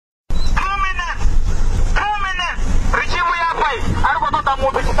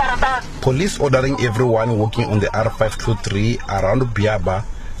Police ordering everyone working on the R523 around Biaba,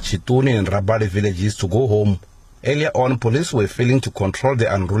 Tshi-tu-ni and Rabali villages to go home. Earlier on, police were failing to control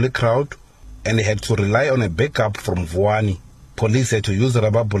the unruly crowd and they had to rely on a backup from Vuwani. Police had to use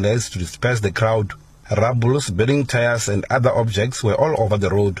rubber bullets to disperse the crowd. Rubbles, burning tires and other objects were all over the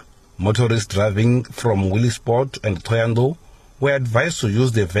road. Motorists driving from Willisport and Thoyando were advised to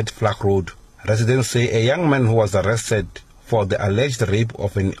use the vet flag road. Residents say a young man who was arrested for the alleged rape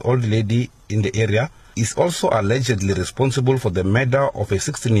of an old lady in the area is also allegedly responsible for the murder of a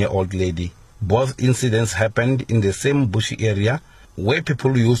 16-year-old lady. Both incidents happened in the same bushy area where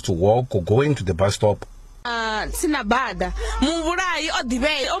people used to walk or go into the bus stop. We are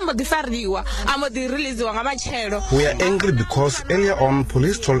angry because earlier on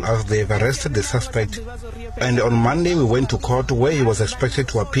police told us they have arrested the suspect, and on Monday we went to court where he was expected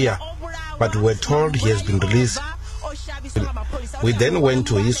to appear, but we were told he has been released. We then went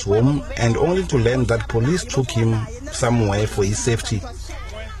to his home and only to learn that police took him somewhere for his safety.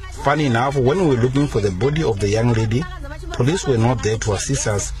 Funny enough, when we were looking for the body of the young lady, police were not there to assist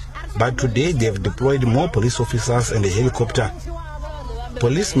us. But today they have deployed more police officers and a helicopter.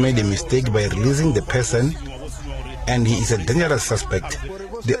 Police made a mistake by releasing the person, and he is a dangerous suspect.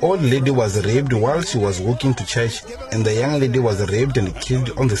 The old lady was raped while she was walking to church, and the young lady was raped and killed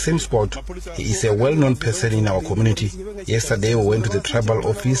on the same spot. He is a well-known person in our community. Yesterday we went to the tribal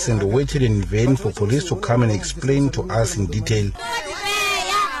office and waited in vain for police to come and explain to us in detail.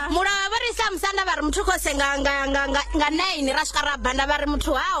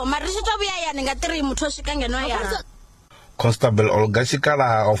 Constable Olga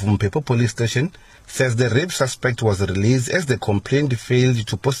Chikalaha of Limpopo police station says the rape suspect was released as the complainant failed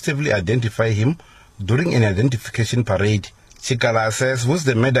to positively identify him during an identification parade. Chikalaha says with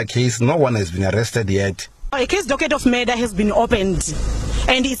the murder case, no one has been arrested yet. A case docket of murder has been opened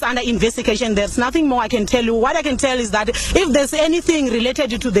and it's under investigation. There's nothing more I can tell you. What I can tell is that if there's anything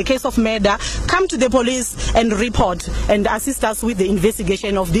related to the case of murder, come to the police and report and assist us with the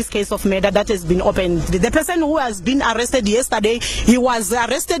investigation of this case of murder that has been opened. The person who has been arrested yesterday, he was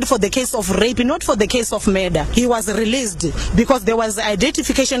arrested for the case of rape, not for the case of murder. He was released because there was an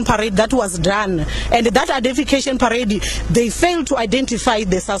identification parade that was done, and that identification parade, they failed to identify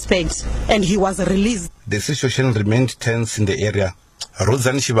the suspect and he was released. The situation remained tense in the area.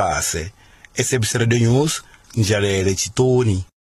 Rudzani Tshivhase, SAfm Radio News, Tshi-tu-ni.